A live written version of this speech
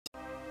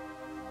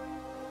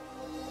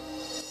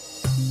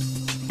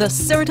The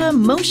Serta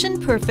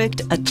Motion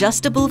Perfect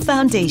Adjustable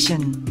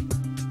Foundation.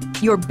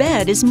 Your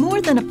bed is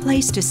more than a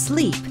place to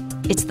sleep.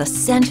 It's the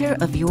center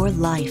of your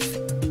life.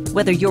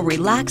 Whether you're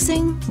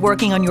relaxing,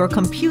 working on your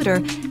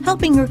computer,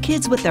 helping your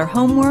kids with their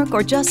homework,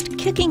 or just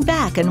kicking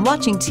back and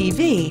watching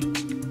TV,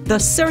 the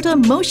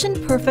Serta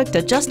Motion Perfect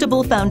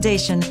Adjustable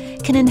Foundation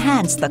can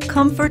enhance the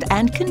comfort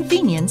and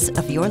convenience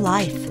of your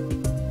life.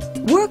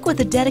 Work with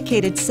a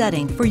dedicated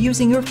setting for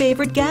using your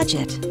favorite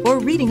gadget or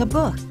reading a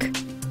book.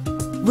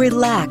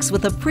 Relax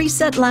with a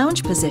preset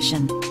lounge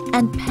position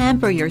and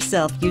pamper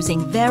yourself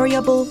using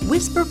variable,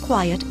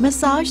 whisper-quiet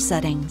massage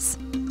settings.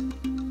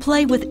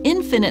 Play with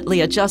infinitely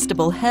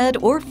adjustable head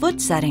or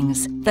foot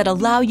settings that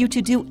allow you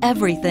to do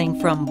everything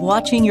from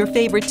watching your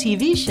favorite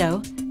TV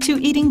show to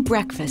eating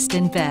breakfast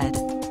in bed.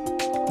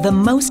 The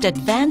most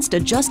advanced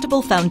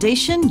adjustable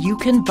foundation you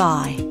can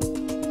buy.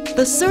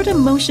 The Serta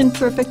Motion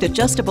Perfect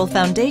Adjustable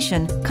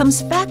Foundation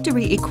comes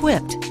factory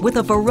equipped with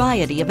a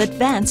variety of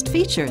advanced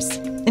features,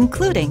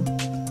 including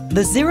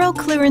the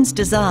zero-clearance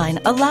design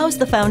allows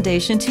the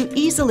foundation to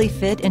easily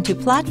fit into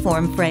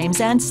platform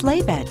frames and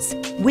sleigh beds,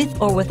 with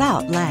or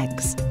without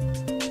legs.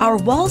 Our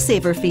wall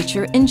saver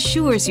feature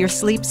ensures your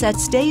sleep set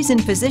stays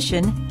in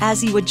position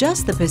as you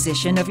adjust the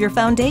position of your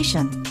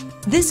foundation.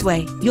 This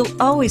way,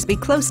 you'll always be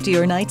close to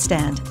your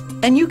nightstand,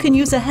 and you can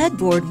use a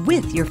headboard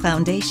with your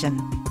foundation.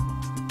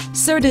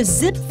 Serta's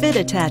Zip Fit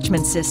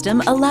attachment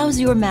system allows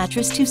your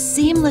mattress to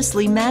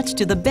seamlessly match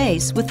to the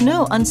base with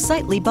no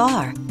unsightly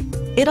bar.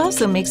 It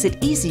also makes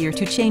it easier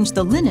to change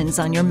the linens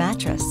on your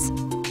mattress.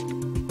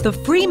 The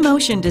free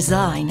motion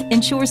design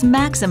ensures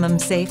maximum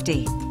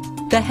safety.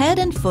 The head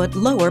and foot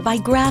lower by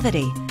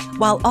gravity,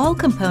 while all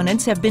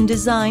components have been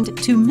designed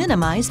to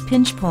minimize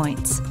pinch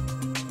points.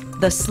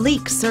 The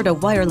sleek Serta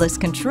wireless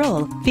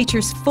control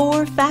features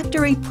 4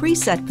 factory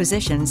preset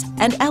positions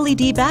and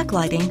LED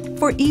backlighting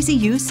for easy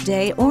use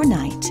day or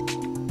night.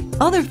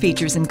 Other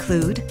features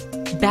include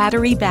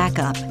battery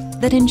backup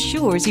that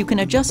ensures you can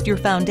adjust your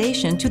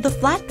foundation to the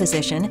flat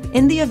position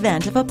in the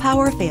event of a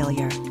power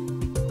failure.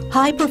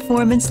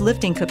 High-performance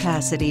lifting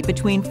capacity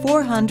between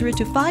 400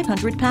 to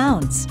 500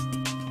 pounds.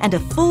 And a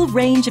full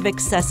range of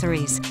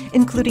accessories,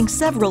 including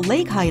several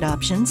leg height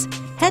options,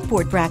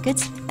 headboard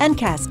brackets, and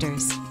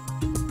casters.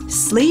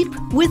 Sleep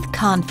with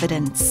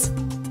confidence.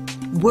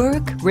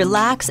 Work,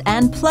 relax,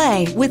 and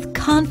play with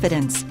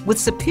confidence with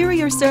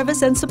superior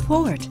service and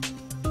support.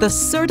 The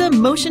Serta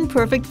Motion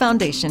Perfect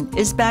Foundation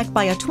is backed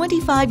by a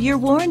 25-year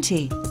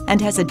warranty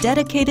and has a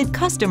dedicated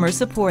customer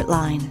support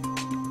line.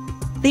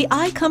 The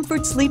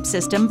iComfort Sleep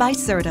System by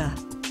Serta.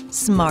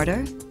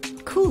 Smarter,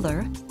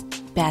 cooler,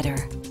 better.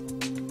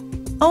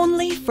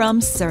 Only from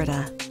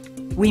Serta.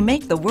 We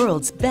make the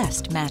world's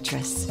best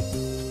mattress.